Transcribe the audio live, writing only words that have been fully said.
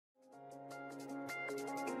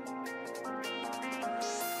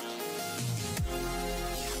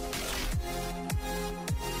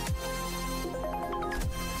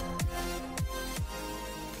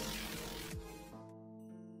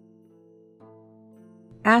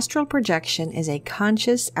Astral projection is a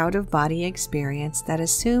conscious out-of-body experience that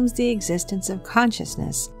assumes the existence of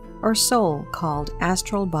consciousness or soul called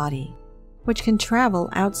astral body, which can travel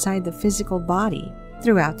outside the physical body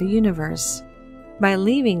throughout the universe. By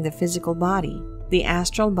leaving the physical body, the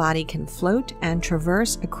astral body can float and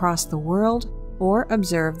traverse across the world or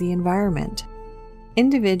observe the environment.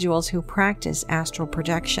 Individuals who practice astral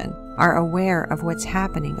projection are aware of what's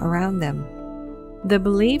happening around them. The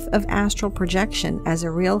belief of astral projection as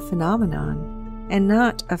a real phenomenon, and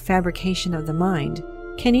not a fabrication of the mind,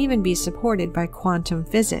 can even be supported by quantum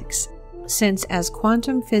physics, since, as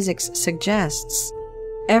quantum physics suggests,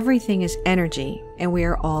 everything is energy and we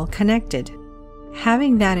are all connected.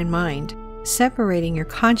 Having that in mind, separating your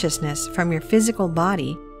consciousness from your physical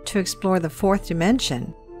body to explore the fourth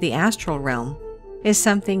dimension, the astral realm, is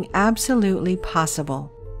something absolutely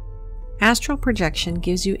possible. Astral projection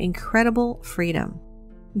gives you incredible freedom.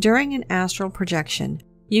 During an astral projection,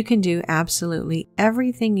 you can do absolutely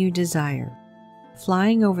everything you desire.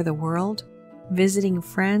 Flying over the world, visiting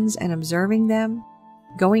friends and observing them,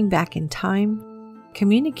 going back in time,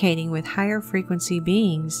 communicating with higher frequency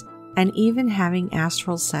beings, and even having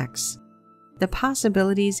astral sex. The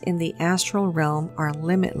possibilities in the astral realm are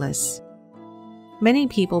limitless. Many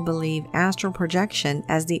people believe astral projection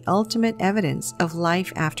as the ultimate evidence of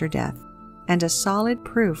life after death, and a solid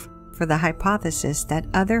proof for the hypothesis that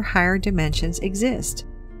other higher dimensions exist,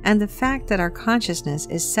 and the fact that our consciousness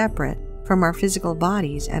is separate from our physical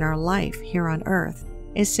bodies and our life here on Earth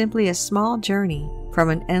is simply a small journey from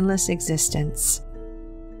an endless existence.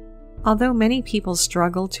 Although many people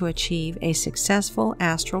struggle to achieve a successful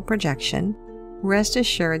astral projection, rest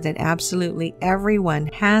assured that absolutely everyone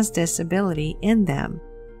has this ability in them,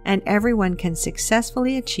 and everyone can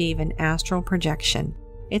successfully achieve an astral projection.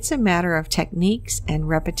 It's a matter of techniques and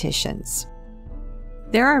repetitions.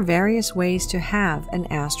 There are various ways to have an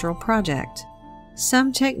astral project.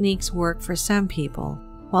 Some techniques work for some people,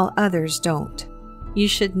 while others don't. You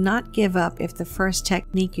should not give up if the first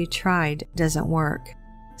technique you tried doesn't work.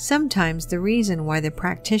 Sometimes the reason why the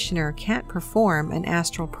practitioner can't perform an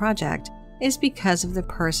astral project is because of the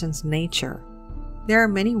person's nature. There are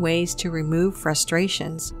many ways to remove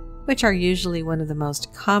frustrations, which are usually one of the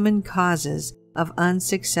most common causes of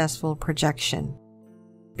unsuccessful projection.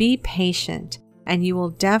 Be patient, and you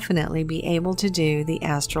will definitely be able to do the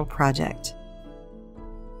astral project.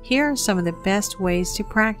 Here are some of the best ways to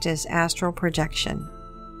practice astral projection.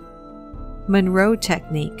 Monroe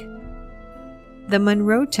Technique. The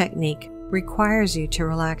Monroe Technique requires you to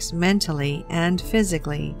relax mentally and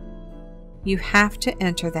physically. You have to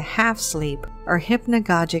enter the half-sleep or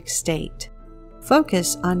hypnagogic state.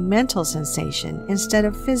 Focus on mental sensation instead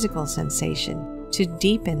of physical sensation to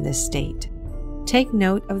deepen this state. Take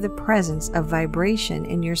note of the presence of vibration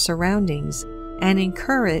in your surroundings and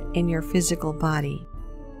incur it in your physical body.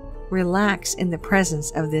 Relax in the presence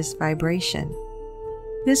of this vibration.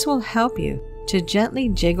 This will help you to gently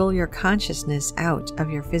jiggle your consciousness out of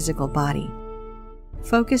your physical body.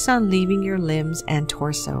 Focus on leaving your limbs and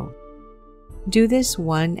torso. Do this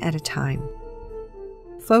one at a time.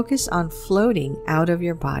 Focus on floating out of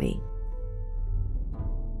your body.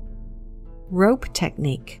 Rope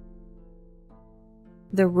Technique.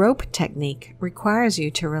 The rope technique requires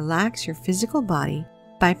you to relax your physical body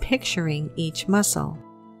by picturing each muscle.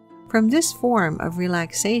 From this form of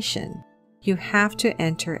relaxation, you have to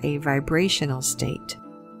enter a vibrational state.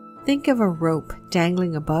 Think of a rope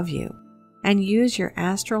dangling above you, and use your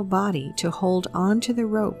astral body to hold onto the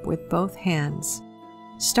rope with both hands.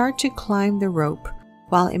 Start to climb the rope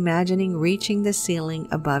while imagining reaching the ceiling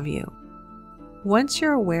above you. Once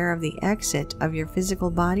you're aware of the exit of your physical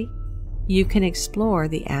body, you can explore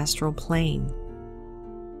the astral plane.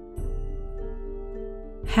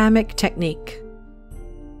 Hammock Technique.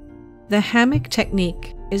 The hammock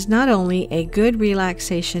technique is not only a good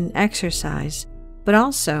relaxation exercise, but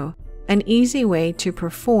also an easy way to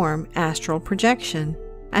perform astral projection,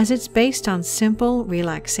 as it's based on simple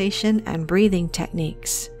relaxation and breathing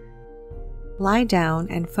techniques. Lie down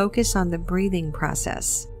and focus on the breathing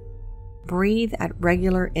process. Breathe at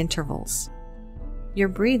regular intervals. Your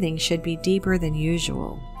breathing should be deeper than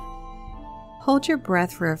usual. Hold your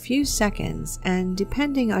breath for a few seconds, and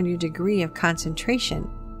depending on your degree of concentration,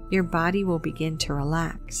 your body will begin to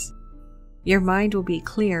relax. Your mind will be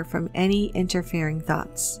clear from any interfering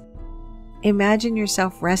thoughts. Imagine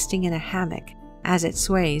yourself resting in a hammock as it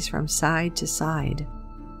sways from side to side.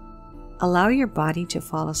 Allow your body to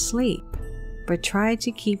fall asleep, but try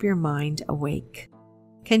to keep your mind awake.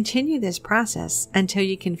 Continue this process until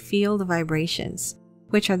you can feel the vibrations,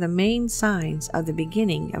 which are the main signs of the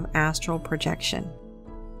beginning of astral projection.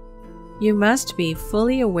 You must be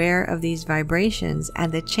fully aware of these vibrations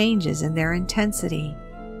and the changes in their intensity.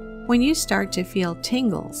 When you start to feel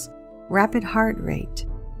tingles, rapid heart rate,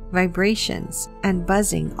 vibrations, and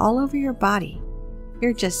buzzing all over your body,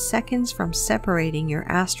 you're just seconds from separating your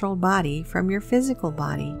astral body from your physical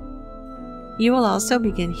body. You will also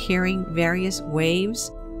begin hearing various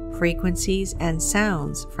waves, frequencies, and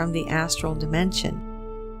sounds from the astral dimension.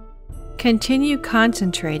 Continue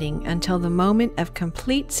concentrating until the moment of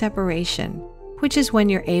complete separation, which is when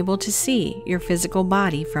you're able to see your physical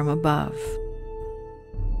body from above.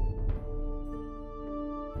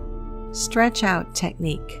 Stretch out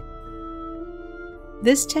technique.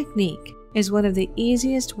 This technique is one of the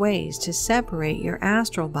easiest ways to separate your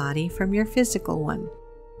astral body from your physical one.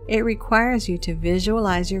 It requires you to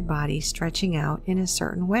visualize your body stretching out in a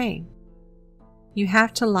certain way. You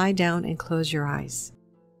have to lie down and close your eyes.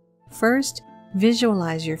 First,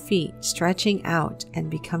 visualize your feet stretching out and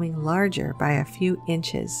becoming larger by a few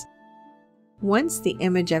inches. Once the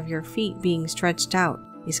image of your feet being stretched out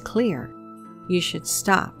is clear, you should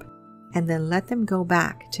stop and then let them go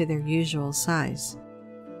back to their usual size.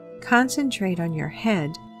 Concentrate on your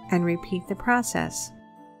head and repeat the process.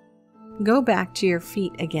 Go back to your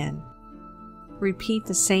feet again. Repeat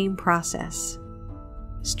the same process.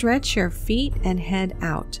 Stretch your feet and head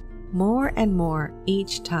out more and more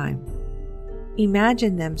each time.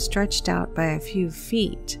 Imagine them stretched out by a few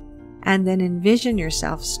feet, and then envision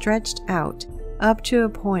yourself stretched out up to a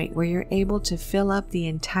point where you're able to fill up the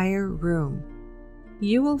entire room.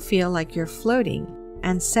 You will feel like you're floating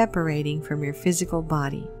and separating from your physical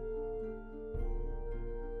body.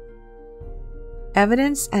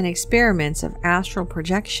 Evidence and experiments of astral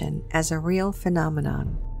projection as a real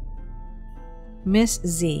phenomenon. Miss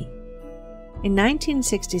Z. In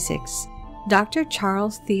 1966, Dr.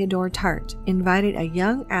 Charles Theodore Tart invited a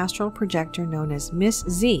young astral projector known as Miss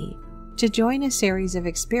Z to join a series of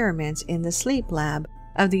experiments in the sleep lab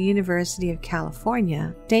of the University of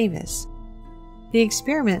California, Davis. The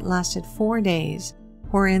experiment lasted 4 days,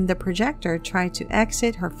 wherein the projector tried to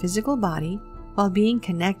exit her physical body while being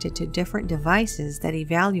connected to different devices that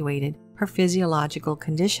evaluated her physiological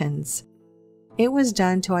conditions. It was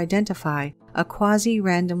done to identify a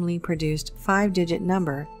quasi-randomly produced 5-digit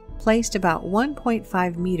number placed about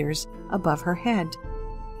 1.5 meters above her head.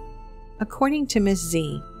 According to Miss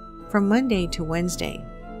Z, from Monday to Wednesday,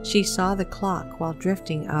 she saw the clock while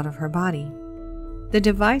drifting out of her body. The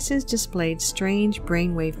devices displayed strange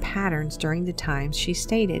brainwave patterns during the times she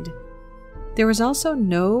stated. There was also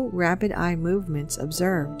no rapid eye movements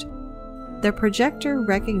observed. The projector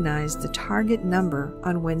recognized the target number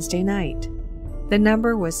on Wednesday night. The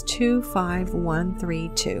number was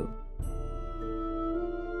 25132.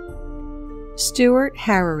 Stuart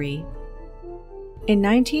Harary. In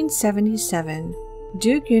 1977,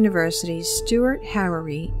 Duke University's Stuart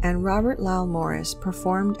Harary and Robert Lowell Morris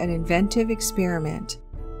performed an inventive experiment.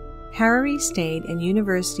 Harary stayed in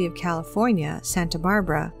University of California, Santa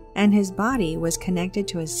Barbara, and his body was connected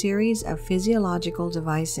to a series of physiological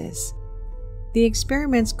devices. The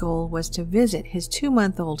experiment's goal was to visit his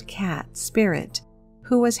 2-month-old cat, Spirit,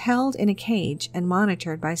 who was held in a cage and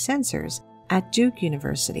monitored by sensors at Duke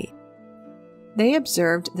University. They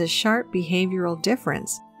observed the sharp behavioral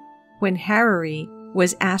difference when Harary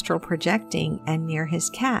was astral projecting and near his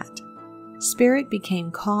cat. Spirit became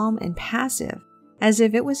calm and passive, as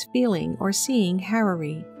if it was feeling or seeing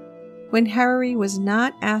Harary. When Harary was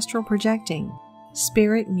not astral projecting,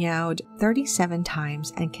 Spirit meowed 37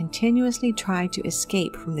 times and continuously tried to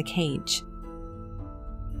escape from the cage.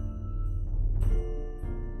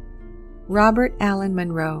 Robert Allen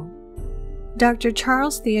Monroe. Dr.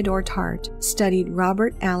 Charles Theodore Tart studied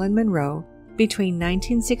Robert Allen Monroe between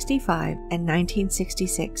 1965 and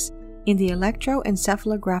 1966 in the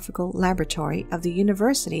Electroencephalographical Laboratory of the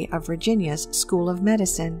University of Virginia's School of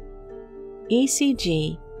Medicine.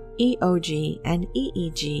 ECG, EOG, and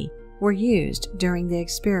EEG were used during the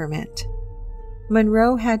experiment.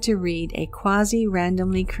 Monroe had to read a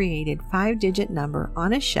quasi-randomly created 5-digit number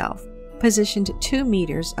on a shelf positioned 2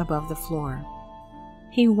 meters above the floor.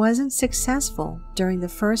 He wasn't successful during the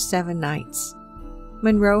first 7 nights.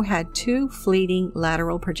 Monroe had 2 fleeting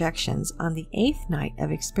lateral projections on the 8th night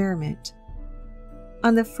of experiment.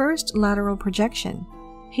 On the first lateral projection,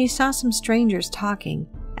 he saw some strangers talking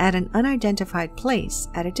at an unidentified place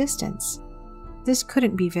at a distance. This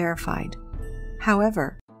couldn't be verified.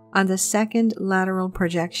 However, on the second lateral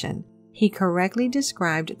projection, he correctly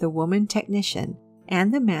described the woman technician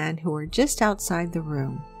and the man who were just outside the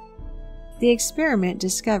room. The experiment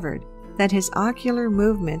discovered that his ocular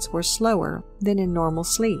movements were slower than in normal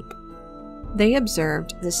sleep. They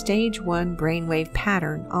observed the stage 1 brainwave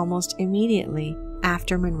pattern almost immediately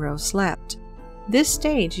after Monroe slept. This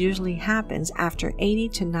stage usually happens after 80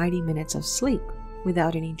 to 90 minutes of sleep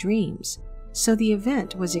without any dreams, so the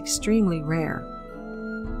event was extremely rare.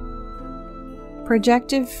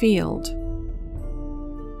 Projective field.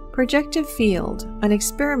 Projective field, an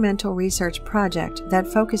experimental research project that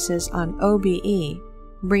focuses on OBE,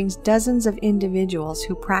 brings dozens of individuals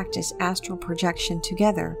who practice astral projection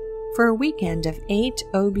together for a weekend of 8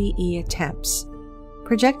 OBE attempts.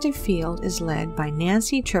 Projective field is led by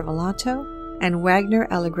Nancy Trivolato and Wagner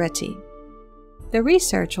Allegretti. The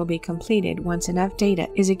research will be completed once enough data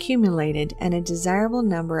is accumulated and a desirable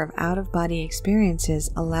number of out-of-body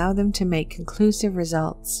experiences allow them to make conclusive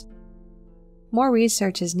results. More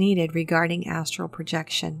research is needed regarding astral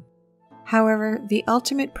projection. However, the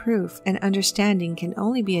ultimate proof and understanding can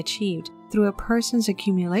only be achieved through a person's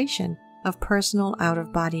accumulation of personal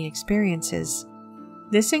out-of-body experiences.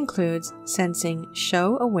 This includes sensing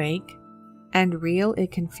show awake and real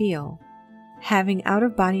it can feel, having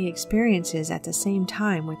out-of-body experiences at the same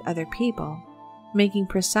time with other people, making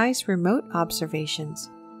precise remote observations,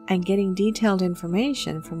 and getting detailed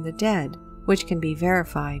information from the dead, which can be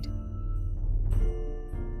verified.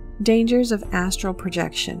 Dangers of astral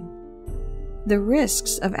projection. The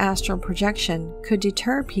risks of astral projection could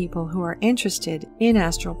deter people who are interested in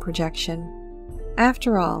astral projection.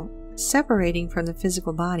 After all, separating from the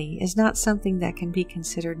physical body is not something that can be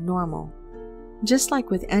considered normal. Just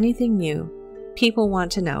like with anything new, people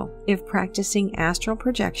want to know if practicing astral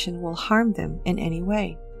projection will harm them in any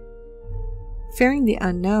way. Fearing the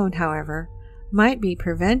unknown, however, might be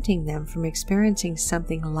preventing them from experiencing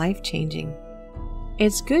something life-changing.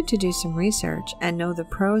 It's good to do some research and know the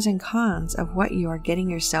pros and cons of what you are getting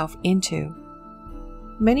yourself into.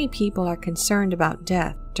 Many people are concerned about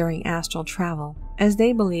death during astral travel, as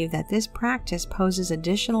they believe that this practice poses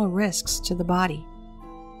additional risks to the body.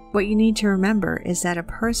 What you need to remember is that a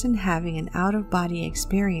person having an out-of-body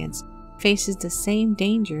experience faces the same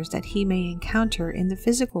dangers that he may encounter in the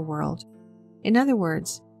physical world. In other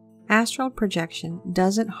words, astral projection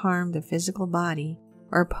doesn't harm the physical body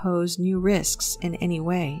or pose new risks in any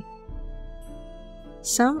way.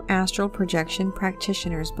 Some astral projection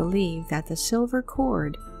practitioners believe that the silver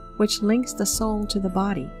cord, which links the soul to the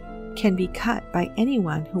body, can be cut by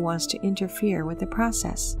anyone who wants to interfere with the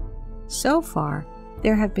process. So far,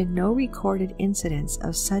 there have been no recorded incidents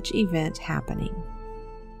of such event happening.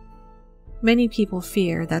 Many people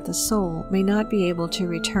fear that the soul may not be able to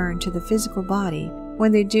return to the physical body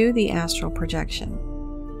when they do the astral projection.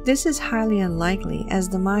 This is highly unlikely, as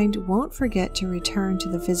the mind won't forget to return to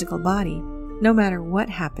the physical body no matter what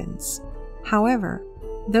happens. However,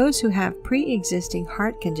 those who have pre-existing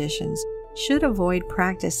heart conditions should avoid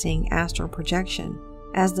practicing astral projection,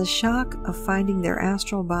 as the shock of finding their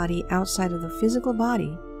astral body outside of the physical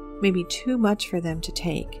body may be too much for them to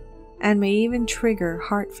take, and may even trigger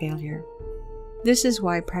heart failure. This is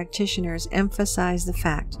why practitioners emphasize the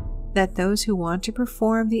fact that those who want to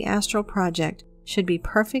perform the astral project should be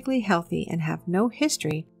perfectly healthy and have no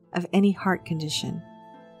history of any heart condition.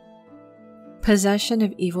 Possession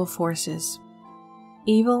of evil forces.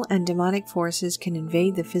 Evil and demonic forces can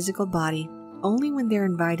invade the physical body only when they're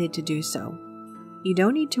invited to do so. You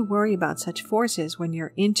don't need to worry about such forces when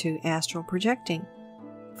you're into astral projecting.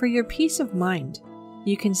 For your peace of mind,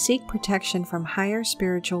 you can seek protection from higher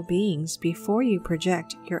spiritual beings before you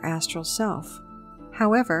project your astral self.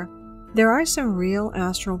 However, there are some real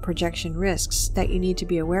astral projection risks that you need to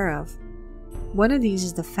be aware of. One of these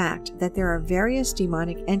is the fact that there are various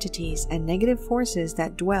demonic entities and negative forces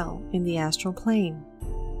that dwell in the astral plane.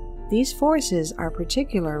 These forces are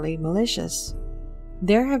particularly malicious.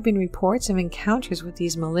 There have been reports of encounters with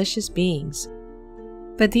these malicious beings,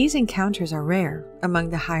 but these encounters are rare among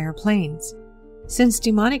the higher planes. Since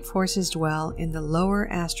demonic forces dwell in the lower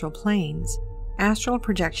astral planes, astral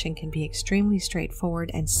projection can be extremely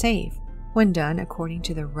straightforward and safe when done according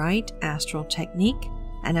to the right astral technique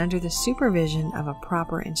and under the supervision of a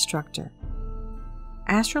proper instructor.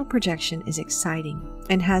 Astral projection is exciting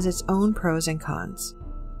and has its own pros and cons.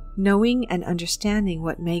 Knowing and understanding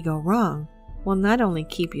what may go wrong will not only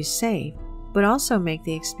keep you safe, but also make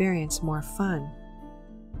the experience more fun.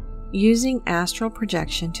 Using astral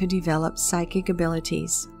projection to develop psychic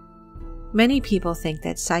abilities. Many people think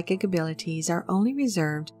that psychic abilities are only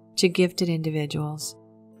reserved to gifted individuals.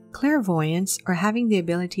 Clairvoyance, or having the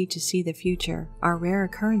ability to see the future, are rare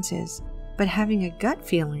occurrences, but having a gut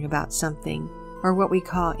feeling about something, or what we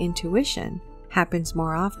call intuition, happens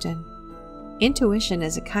more often. Intuition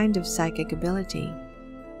is a kind of psychic ability.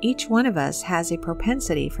 Each one of us has a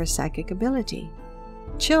propensity for psychic ability.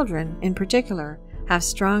 Children, in particular, have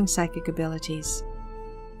strong psychic abilities.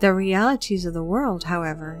 The realities of the world,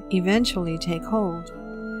 however, eventually take hold.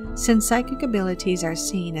 Since psychic abilities are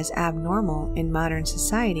seen as abnormal in modern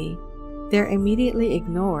society, they're immediately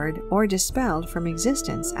ignored or dispelled from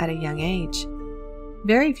existence at a young age.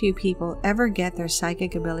 Very few people ever get their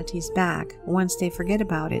psychic abilities back once they forget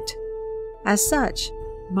about it. As such,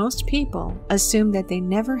 most people assume that they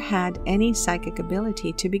never had any psychic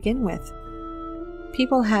ability to begin with.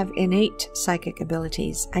 People have innate psychic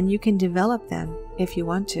abilities, and you can develop them if you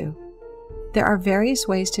want to. There are various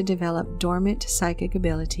ways to develop dormant psychic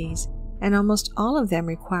abilities, and almost all of them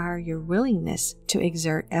require your willingness to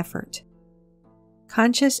exert effort.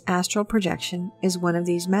 Conscious astral projection is one of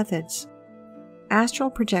these methods. Astral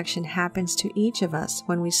projection happens to each of us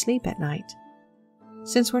when we sleep at night.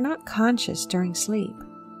 Since we're not conscious during sleep,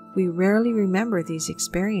 we rarely remember these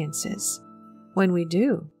experiences. When we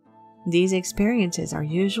do, these experiences are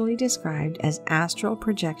usually described as astral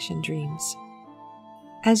projection dreams.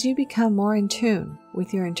 As you become more in tune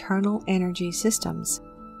with your internal energy systems,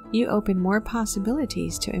 you open more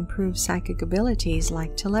possibilities to improve psychic abilities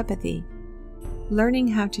like telepathy. Learning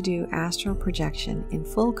how to do astral projection in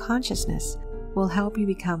full consciousness will help you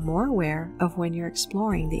become more aware of when you're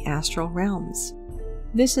exploring the astral realms.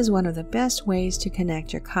 This is one of the best ways to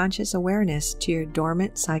connect your conscious awareness to your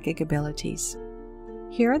dormant psychic abilities.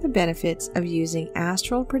 Here are the benefits of using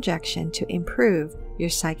astral projection to improve your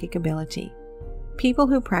psychic ability. People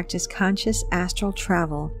who practice conscious astral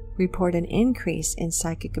travel report an increase in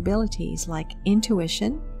psychic abilities like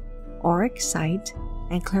intuition, auric sight,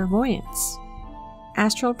 and clairvoyance.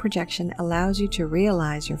 Astral projection allows you to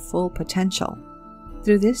realize your full potential.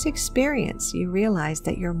 Through this experience, you realize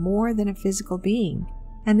that you're more than a physical being,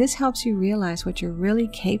 and this helps you realize what you're really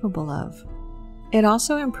capable of. It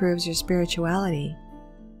also improves your spirituality.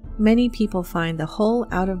 Many people find the whole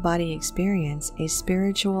out-of-body experience a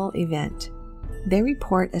spiritual event. They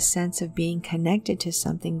report a sense of being connected to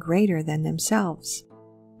something greater than themselves.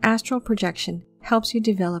 Astral projection helps you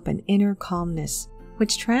develop an inner calmness,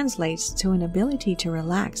 which translates to an ability to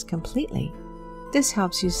relax completely. This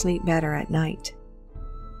helps you sleep better at night.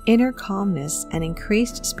 Inner calmness and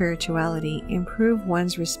increased spirituality improve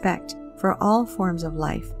one's respect for all forms of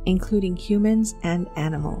life, including humans and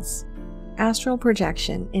animals. Astral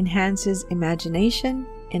projection enhances imagination,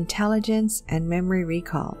 intelligence, and memory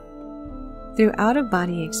recall. Through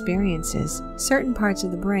out-of-body experiences, certain parts of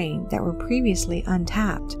the brain that were previously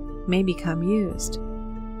untapped may become used.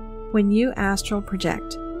 When you astral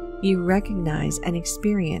project, you recognize and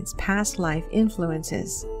experience past life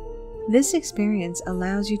influences. This experience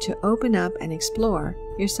allows you to open up and explore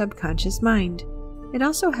your subconscious mind. It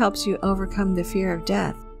also helps you overcome the fear of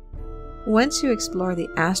death. Once you explore the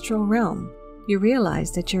astral realm, you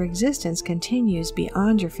realize that your existence continues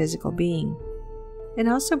beyond your physical being. It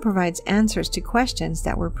also provides answers to questions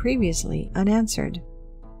that were previously unanswered.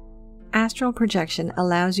 Astral projection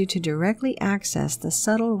allows you to directly access the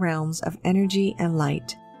subtle realms of energy and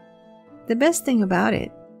light. The best thing about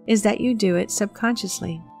it is that you do it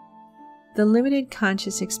subconsciously. The limited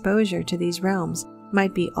conscious exposure to these realms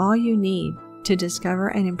might be all you need to discover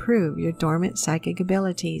and improve your dormant psychic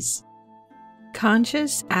abilities.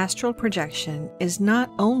 Conscious astral projection is not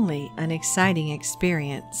only an exciting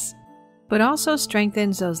experience, but also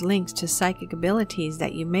strengthens those links to psychic abilities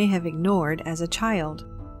that you may have ignored as a child.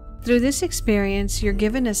 Through this experience, you're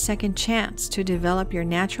given a second chance to develop your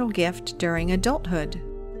natural gift during adulthood.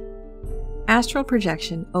 Astral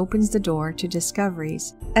projection opens the door to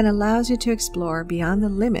discoveries and allows you to explore beyond the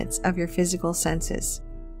limits of your physical senses.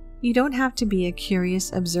 You don't have to be a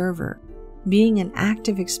curious observer. Being an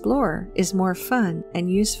active explorer is more fun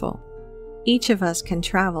and useful. Each of us can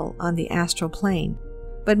travel on the astral plane,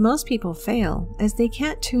 but most people fail as they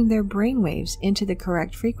can't tune their brainwaves into the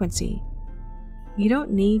correct frequency. You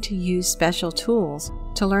don't need to use special tools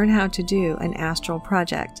to learn how to do an astral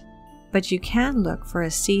project, but you can look for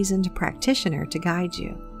a seasoned practitioner to guide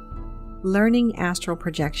you. Learning astral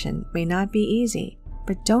projection may not be easy,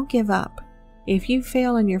 but don't give up. If you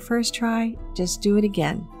fail on your first try, just do it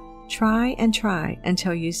again. Try and try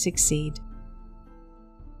until you succeed.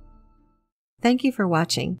 Thank you for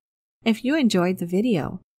watching. If you enjoyed the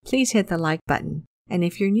video, please hit the like button, and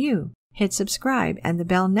if you're new, hit subscribe and the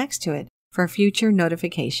bell next to it for future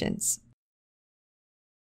notifications.